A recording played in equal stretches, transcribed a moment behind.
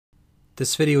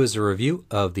This video is a review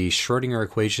of the Schrodinger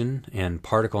equation and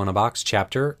particle in a box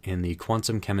chapter in the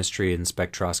Quantum Chemistry and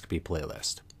Spectroscopy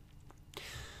playlist.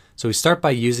 So we start by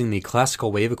using the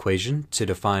classical wave equation to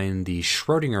define the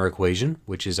Schrodinger equation,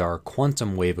 which is our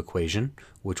quantum wave equation,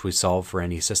 which we solve for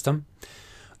any system.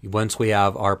 Once we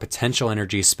have our potential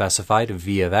energy specified,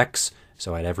 V of x,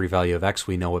 so at every value of x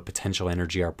we know what potential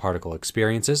energy our particle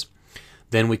experiences,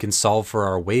 then we can solve for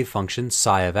our wave function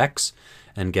psi of x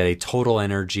and get a total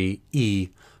energy E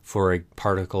for a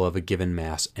particle of a given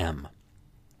mass m.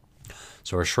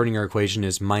 So our Schrodinger equation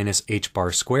is minus h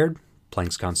bar squared,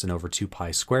 Planck's constant over 2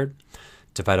 pi squared,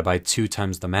 divided by 2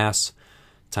 times the mass,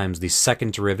 times the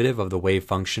second derivative of the wave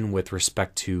function with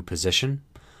respect to position,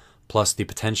 plus the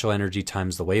potential energy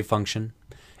times the wave function,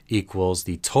 equals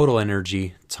the total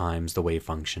energy times the wave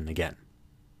function again.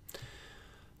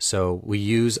 So we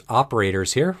use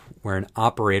operators here, where an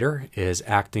operator is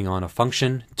acting on a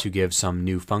function to give some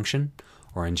new function,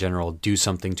 or in general do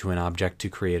something to an object to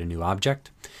create a new object.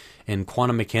 In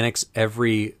quantum mechanics,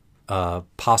 every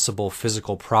possible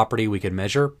physical property we could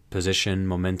measure, position,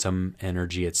 momentum,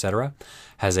 energy, etc.,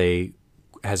 has a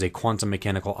quantum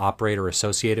mechanical operator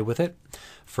associated with it.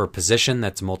 For position,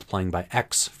 that's multiplying by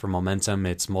x. For momentum,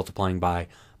 it's multiplying by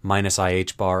minus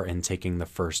ih bar and taking the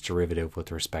first derivative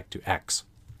with respect to x.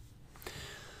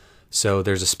 So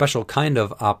there's a special kind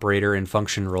of operator in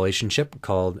function relationship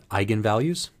called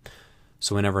eigenvalues.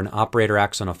 So whenever an operator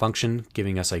acts on a function,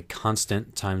 giving us a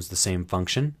constant times the same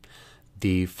function,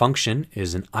 the function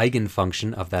is an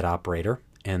eigenfunction of that operator,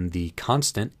 and the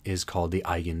constant is called the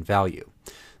eigenvalue.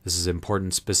 This is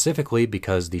important specifically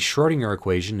because the Schrodinger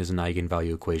equation is an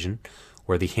eigenvalue equation,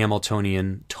 where the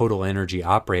Hamiltonian total energy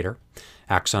operator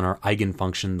acts on our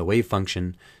eigenfunction, the wave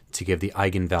function, to give the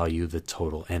eigenvalue the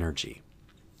total energy.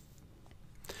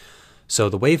 So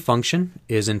the wave function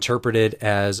is interpreted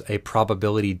as a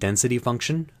probability density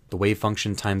function. The wave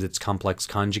function times its complex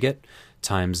conjugate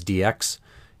times dx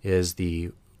is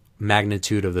the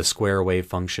magnitude of the square wave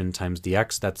function times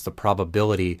dx. That's the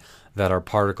probability that our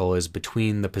particle is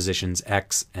between the positions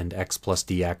x and x plus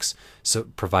dx, so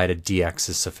provided dx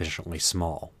is sufficiently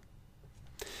small.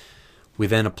 We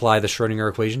then apply the Schrodinger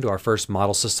equation to our first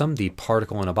model system, the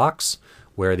particle in a box,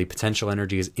 where the potential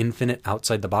energy is infinite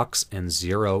outside the box and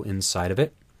 0 inside of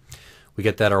it. We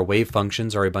get that our wave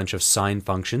functions are a bunch of sine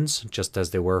functions, just as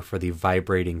they were for the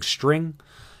vibrating string,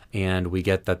 and we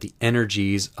get that the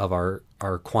energies of our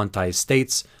quantized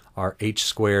states are h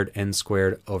squared n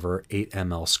squared over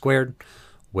 8ml squared,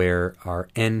 where our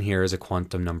n here is a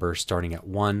quantum number starting at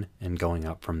 1 and going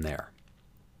up from there.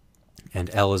 And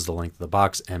L is the length of the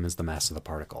box, m is the mass of the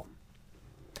particle.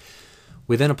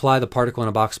 We then apply the particle in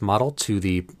a box model to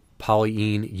the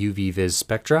polyene UV-Vis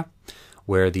spectra,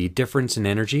 where the difference in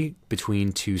energy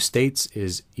between two states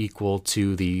is equal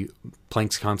to the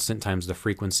Planck's constant times the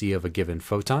frequency of a given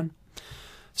photon.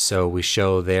 So we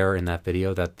show there in that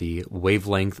video that the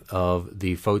wavelength of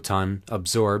the photon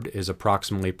absorbed is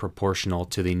approximately proportional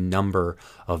to the number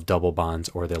of double bonds,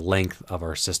 or the length of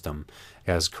our system,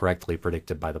 as correctly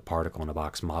predicted by the particle in a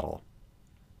box model.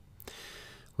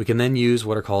 We can then use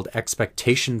what are called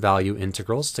expectation value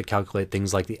integrals to calculate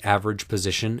things like the average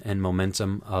position and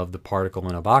momentum of the particle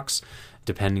in a box,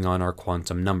 depending on our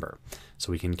quantum number.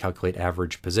 So we can calculate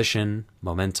average position,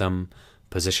 momentum,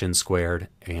 position squared,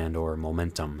 and or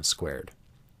momentum squared.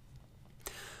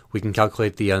 We can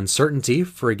calculate the uncertainty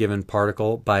for a given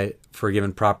particle for a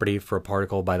given property for a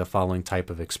particle by the following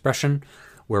type of expression,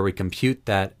 where we compute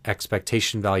that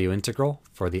expectation value integral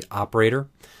for the operator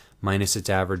minus its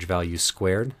average value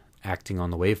squared, acting on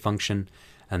the wave function,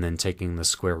 and then taking the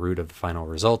square root of the final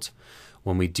result.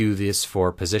 When we do this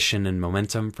for position and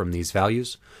momentum from these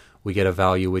values, we get a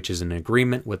value which is in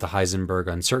agreement with the Heisenberg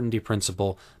uncertainty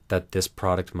principle that this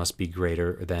product must be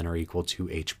greater than or equal to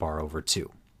h bar over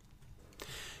 2.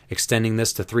 Extending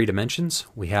this to 3 dimensions,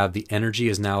 we have the energy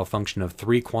is now a function of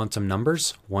 3 quantum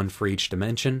numbers, 1 for each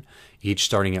dimension, each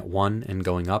starting at 1 and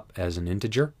going up as an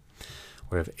integer.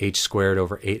 We have h squared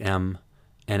over 8m,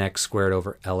 nx squared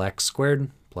over lx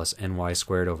squared, plus ny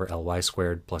squared over ly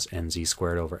squared, plus nz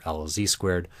squared over lz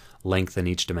squared, length in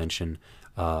each dimension,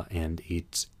 and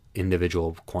each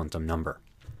individual quantum number.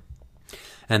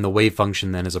 And the wave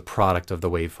function then is a product of the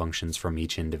wave functions from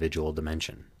each individual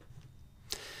dimension.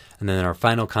 And then our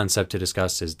final concept to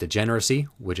discuss is degeneracy,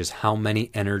 which is how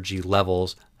many energy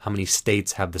levels, how many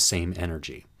states have the same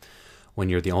energy. When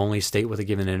you're the only state with a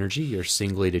given energy, you're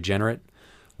singly degenerate.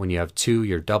 When you have 2,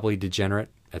 you're doubly degenerate,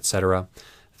 etc.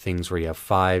 Things where you have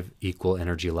 5 equal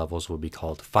energy levels will be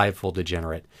called fivefold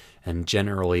degenerate, and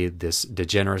generally this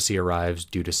degeneracy arrives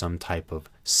due to some type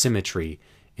of symmetry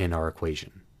in our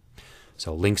equation.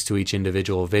 So links to each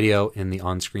individual video in the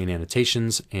on-screen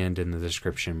annotations and in the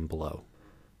description below.